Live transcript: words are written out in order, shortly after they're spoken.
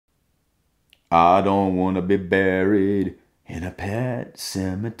I don't want to be buried in a pet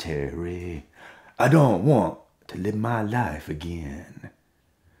cemetery. I don't want to live my life again.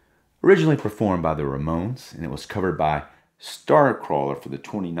 Originally performed by the Ramones, and it was covered by Starcrawler for the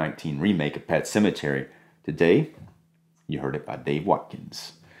 2019 remake of Pet Sematary. Today, you heard it by Dave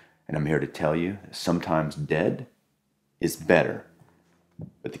Watkins. And I'm here to tell you that sometimes dead is better.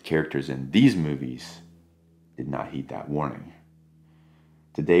 But the characters in these movies did not heed that warning.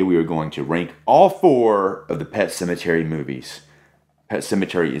 Today we are going to rank all 4 of the Pet Sematary movies. Pet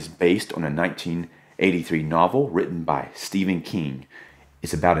Sematary is based on a 1983 novel written by Stephen King.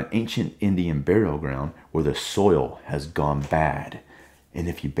 It's about an ancient Indian burial ground where the soil has gone bad. And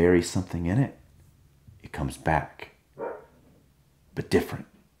if you bury something in it, it comes back. But different.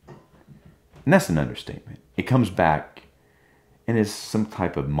 And that's an understatement. It comes back and is some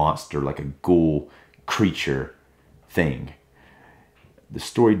type of monster, like a ghoul creature thing. The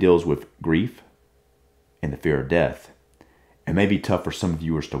story deals with grief and the fear of death. It may be tough for some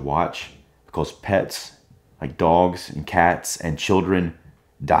viewers to watch because pets, like dogs and cats and children,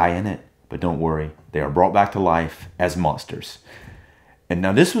 die in it. But don't worry, they are brought back to life as monsters. And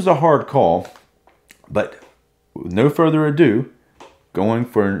now this was a hard call, but with no further ado, going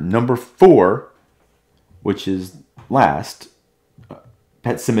for number 4, which is last,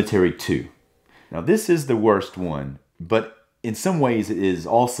 Pet Sematary 2. Now this is the worst one, but in some ways it is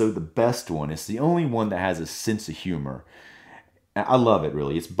also the best one. It's the only one that has a sense of humor. I love it,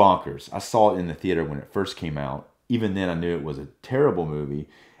 really. It's bonkers. I saw it in the theater when it first came out. Even then I knew it was a terrible movie,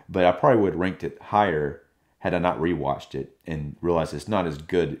 but I probably would have ranked it higher had I not rewatched it and realized it's not as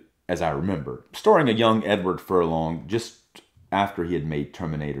good as I remember. Starring a young Edward Furlong just after he had made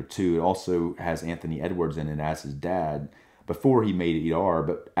Terminator 2. It also has Anthony Edwards in it as his dad before he made ER,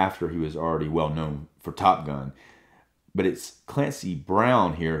 but after he was already well known for Top Gun. But it's Clancy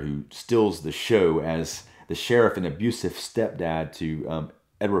Brown here who steals the show as the sheriff and abusive stepdad to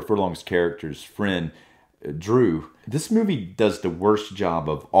Edward Furlong's character's friend, Drew. This movie does the worst job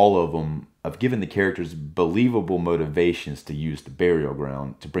of all of them of giving the characters believable motivations to use the burial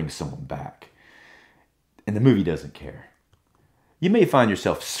ground to bring someone back. And the movie doesn't care. You may find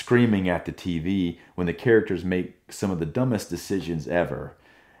yourself screaming at the TV when the characters make some of the dumbest decisions ever.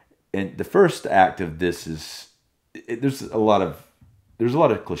 And the first act of this is, there's a lot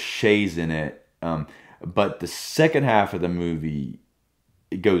of cliches in it, but the second half of the movie,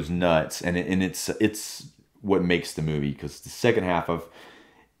 it goes nuts, and it's what makes the movie, because the second half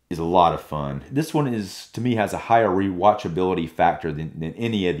is a lot of fun. This one is, to me, has a higher rewatchability factor than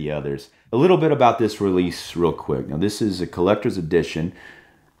any of the others. A little bit about this release real quick. Now this is a collector's edition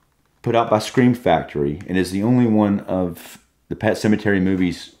put out by Scream Factory and is the only one of the Pet Sematary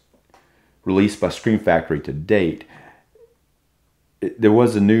movies released by Scream Factory to date. There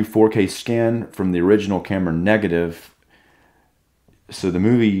was a new 4K scan from the original camera negative, so the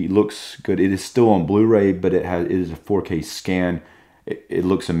movie looks good. It is still on Blu-ray, but it is a 4K scan. It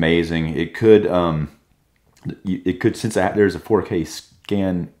looks amazing. It could since there's a 4K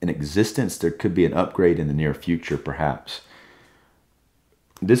scan in existence, there could be an upgrade in the near future, perhaps.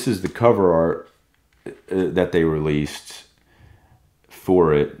 This is the cover art that they released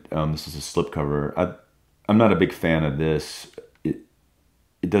for it. This is a slipcover. I'm not a big fan of this.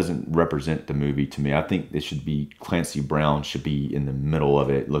 It doesn't represent the movie to me. I think it should be Clancy Brown should be in the middle of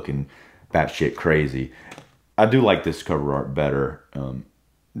it, looking batshit crazy. I do like this cover art better.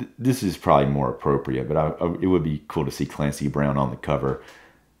 This is probably more appropriate, but it would be cool to see Clancy Brown on the cover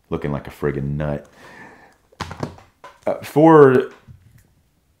looking like a friggin' nut. For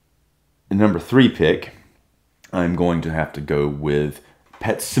the number 3 pick, I'm going to have to go with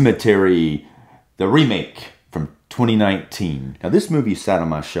Pet Sematary, the remake from 2019. Now this movie sat on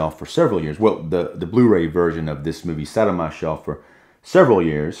my shelf for several years. Well, the Blu-ray version of this movie sat on my shelf for several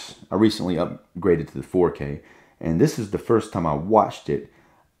years. I recently upgraded to the 4K, and this is the first time I watched it.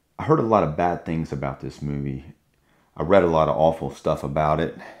 I heard a lot of bad things about this movie. I read a lot of awful stuff about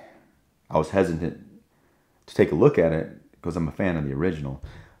it. I was hesitant to take a look at it because I'm a fan of the original.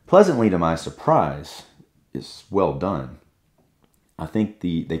 Pleasantly to my surprise, it's well done. I think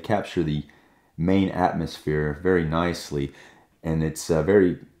they capture the main atmosphere very nicely, and it's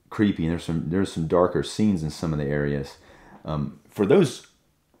very creepy. And there's some darker scenes in some of the areas. For those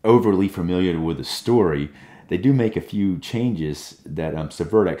overly familiar with the story, they do make a few changes that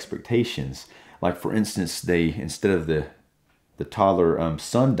subvert expectations. Like, for instance, instead of the toddler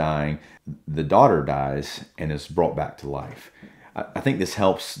son dying, the daughter dies and is brought back to life. I think this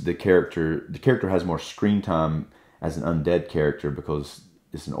helps the character. The character has more screen time as an undead character because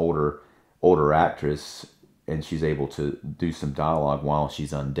it's an older actress, and she's able to do some dialogue while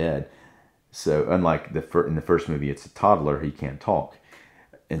she's undead. So unlike in the first movie, it's a toddler, he can't talk.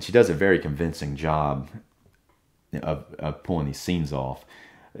 And she does a very convincing job of pulling these scenes off.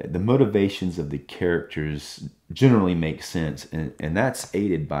 The motivations of the characters generally make sense, and that's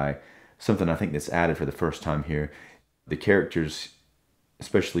aided by something I think that's added for the first time here. The characters,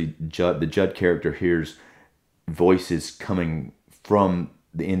 especially the Judd character, hears voices coming from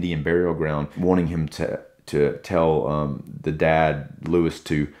the Indian burial ground, wanting him to tell the dad Lewis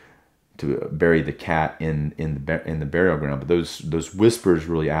to bury the cat in the burial ground. But those whispers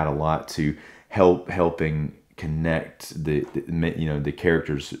really add a lot to helping connect the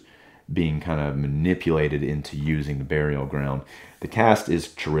characters being kind of manipulated into using the burial ground. The cast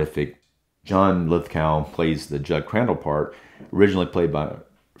is terrific. John Lithgow plays the Judd Crandall part, originally played by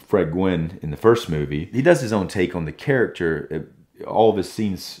Fred Gwynne in the first movie. He does his own take on the character. All of his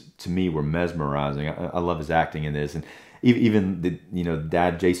scenes to me were mesmerizing. I love his acting in this, and even the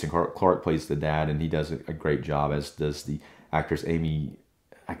dad Jason Clarke plays the dad, and he does a great job, as does the actress Amy.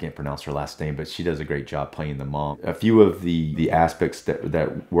 I can't pronounce her last name, but she does a great job playing the mom. A few of the aspects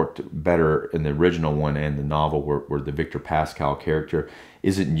that worked better in the original one and the novel were the Victor Pascal character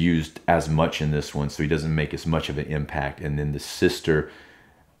isn't used as much in this one, so he doesn't make as much of an impact. And then the sister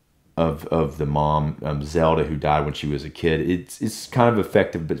of the mom, Zelda, who died when she was a kid, it's kind of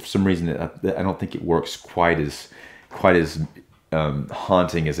effective, but for some reason I don't think it works quite as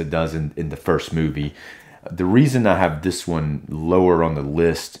haunting as it does in the first movie. The reason I have this one lower on the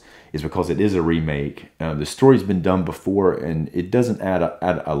list is because it is a remake. The story's been done before, and it doesn't add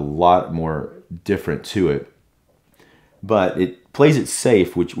a lot more different to it, but it plays it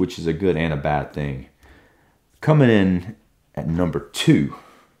safe, which is a good and a bad thing. Coming in at number 2,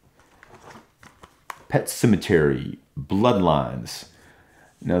 Pet Sematary, Bloodlines.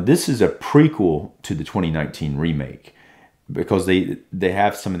 Now, this is a prequel to the 2019 remake because they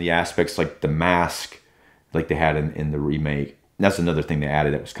have some of the aspects like the mask like they had in the remake. That's another thing they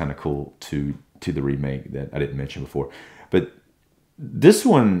added that was kind of cool to the remake that I didn't mention before. But this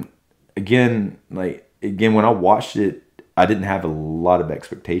one, again, when I watched it, I didn't have a lot of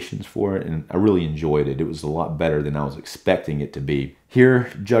expectations for it, and I really enjoyed it. It was a lot better than I was expecting it to be.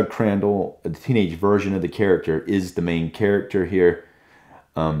 Here, Judd Crandall, the teenage version of the character, is the main character here.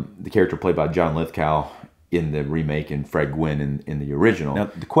 The character played by John Lithgow in the remake and Fred Gwynne in the original.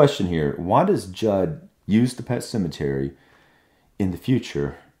 Now, the question here, why does Judd use the Pet Sematary in the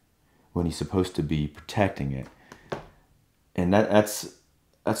future when he's supposed to be protecting it? And that's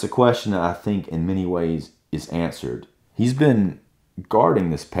a question that I think in many ways is answered. He's been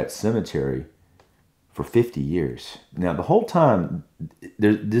guarding this Pet Sematary for 50 years. Now, the whole time,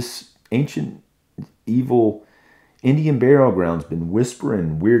 this ancient, evil Indian burial ground's been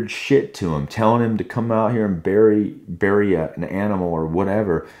whispering weird shit to him, telling him to come out here and bury an animal or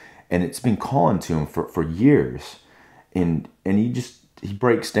whatever. And it's been calling to him for years. And he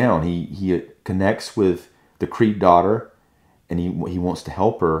breaks down. He connects with the Creed daughter, and he wants to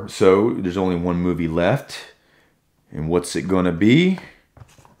help her. So there's only one movie left. And what's it gonna be?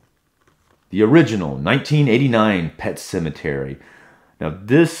 The original 1989 Pet Sematary. Now,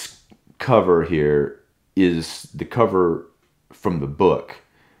 this cover here is the cover from the book.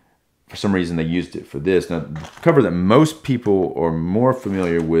 For some reason, they used it for this. Now, the cover that most people are more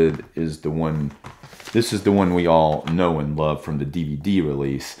familiar with is the one. This is the one we all know and love from the DVD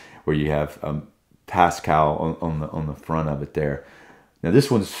release, where you have Pascal on the front of it there. Now,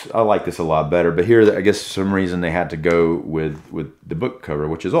 I like this a lot better, but here, I guess for some reason they had to go with the book cover,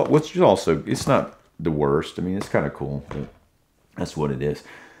 which is also, it's not the worst. I mean, it's kind of cool, but that's what it is.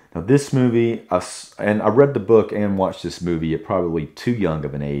 Now, this movie, and I read the book and watched this movie at probably too young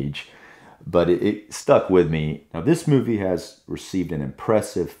of an age, but it stuck with me. Now, this movie has received an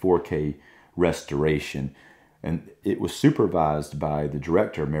impressive 4K restoration, and it was supervised by the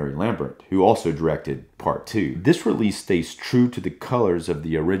director, Mary Lambert, who also directed Part 2. This release stays true to the colors of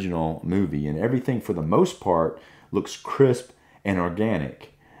the original movie, and everything, for the most part, looks crisp and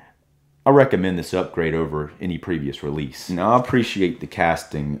organic. I recommend this upgrade over any previous release. Now, I appreciate the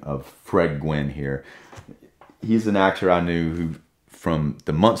casting of Fred Gwynne here. He's an actor I knew from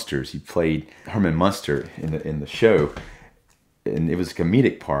The Munsters. He played Herman Munster in the show, and it was a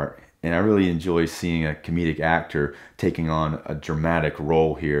comedic part. And I really enjoy seeing a comedic actor taking on a dramatic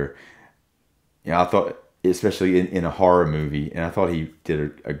role here. I thought, especially in a horror movie, and I thought he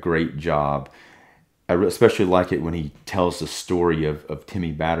did a great job. I especially like it when he tells the story of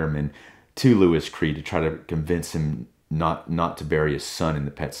Timmy Batterman to Lewis Creed to try to convince him not to bury his son in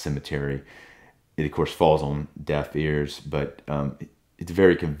the Pet Sematary. It, of course, falls on deaf ears, but it's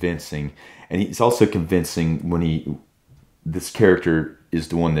very convincing. And it's also convincing when this character is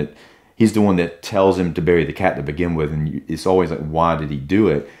the one that he's the one that tells him to bury the cat to begin with, and it's always like, why did he do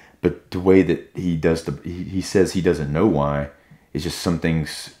it? But the way that he does he says he doesn't know why. It's just some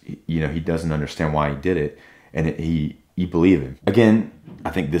things, you know, he doesn't understand why he did it, and you believe him. Again, I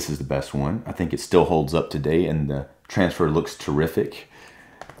think this is the best one. I think it still holds up today, and the transfer looks terrific,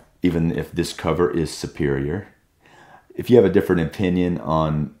 even if this cover is superior. If you have a different opinion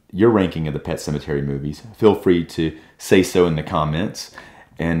on your ranking of the Pet Sematary movies, feel free to say so in the comments.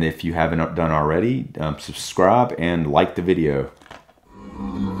 And if you haven't done already, subscribe and like the video.